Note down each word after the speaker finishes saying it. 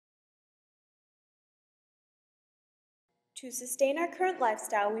To sustain our current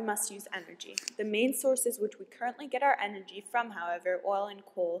lifestyle, we must use energy. The main sources which we currently get our energy from, however, oil and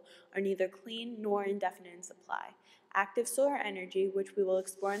coal, are neither clean nor indefinite in supply. Active solar energy, which we will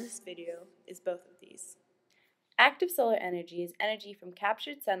explore in this video, is both of these. Active solar energy is energy from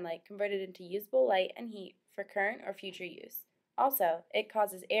captured sunlight converted into usable light and heat for current or future use. Also, it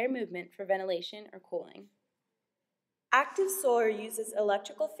causes air movement for ventilation or cooling. Active solar uses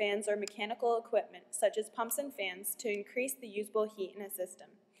electrical fans or mechanical equipment, such as pumps and fans, to increase the usable heat in a system.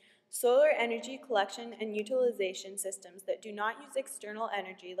 Solar energy collection and utilization systems that do not use external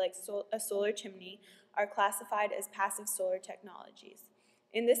energy, like a solar chimney, are classified as passive solar technologies.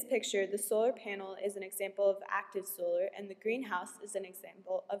 In this picture, the solar panel is an example of active solar, and the greenhouse is an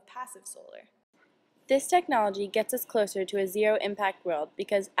example of passive solar. This technology gets us closer to a zero-impact world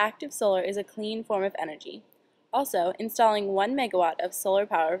because active solar is a clean form of energy. Also, installing 1 megawatt of solar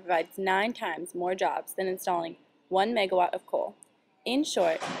power provides 9 times more jobs than installing 1 megawatt of coal. In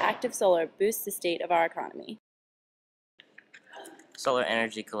short, active solar boosts the state of our economy. Solar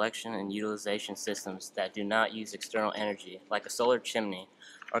energy collection and utilization systems that do not use external energy, like a solar chimney,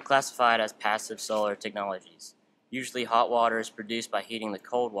 are classified as passive solar technologies. Usually hot water is produced by heating the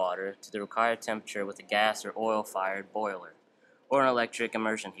cold water to the required temperature with a gas or oil-fired boiler, or an electric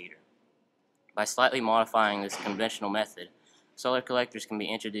immersion heater. By slightly modifying this conventional method, solar collectors can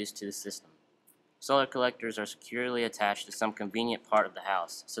be introduced to the system. Solar collectors are securely attached to some convenient part of the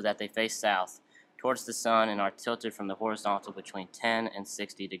house so that they face south towards the sun and are tilted from the horizontal between 10 and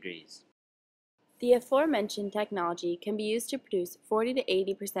 60 degrees. The aforementioned technology can be used to produce 40 to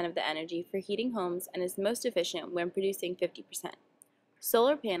 80% of the energy for heating homes and is most efficient when producing 50%.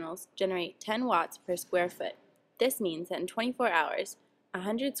 Solar panels generate 10 watts per square foot. This means that in 24 hours,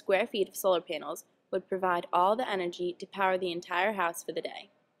 100 square feet of solar panels would provide all the energy to power the entire house for the day.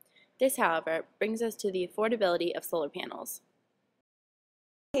 This, however, brings us to the affordability of solar panels.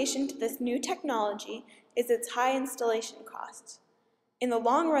 The limitation to this new technology is its high installation costs. In the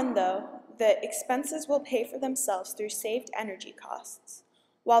long run, though, the expenses will pay for themselves through saved energy costs.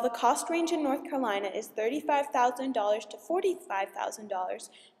 While the cost range in North Carolina is $35,000 to $45,000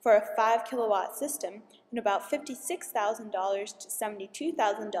 for a 5 kilowatt system and about $56,000 to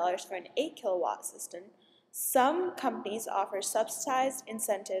 $72,000 for an 8 kilowatt system, some companies offer subsidized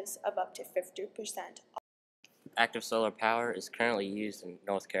incentives of up to 50%. Active solar power is currently used in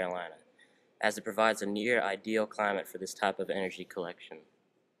North Carolina, as it provides a near ideal climate for this type of energy collection.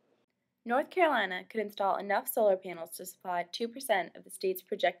 North Carolina could install enough solar panels to supply 2% of the state's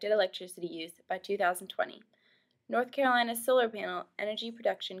projected electricity use by 2020. North Carolina's solar panel energy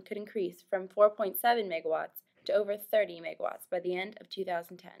production could increase from 4.7 megawatts to over 30 megawatts by the end of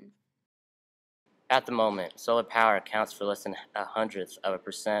 2010. At the moment, solar power accounts for less than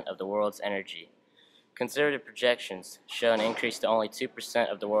 0.1% of the world's energy. Conservative projections show an increase to only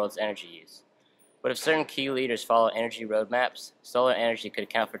 2% of the world's energy use. But if certain key leaders follow energy roadmaps, solar energy could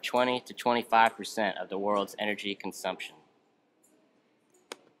account for 20 to 25% of the world's energy consumption.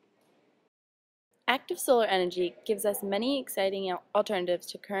 Active solar energy gives us many exciting alternatives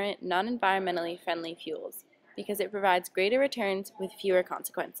to current non-environmentally friendly fuels because it provides greater returns with fewer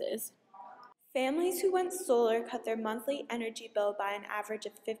consequences. Families who went solar cut their monthly energy bill by an average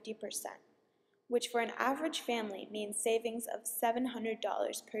of 50%, which for an average family means savings of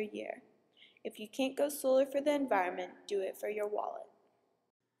 $700 per year. If you can't go solar for the environment, do it for your wallet.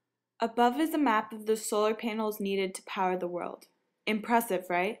 Above is a map of the solar panels needed to power the world. Impressive,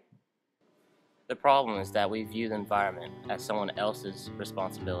 right? The problem is that we view the environment as someone else's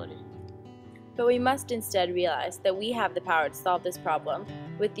responsibility. But we must instead realize that we have the power to solve this problem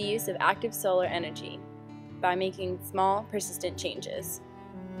with the use of active solar energy by making small, persistent changes.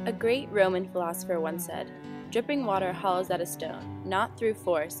 A great Roman philosopher once said, "Dripping water hollows out a stone, not through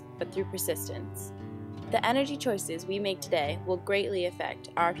force, but through persistence." The energy choices we make today will greatly affect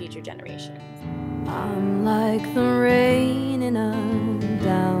our future generations. I'm like the rain in a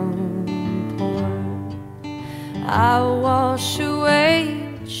downpour. I wash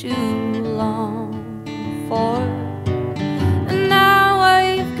away what you long for.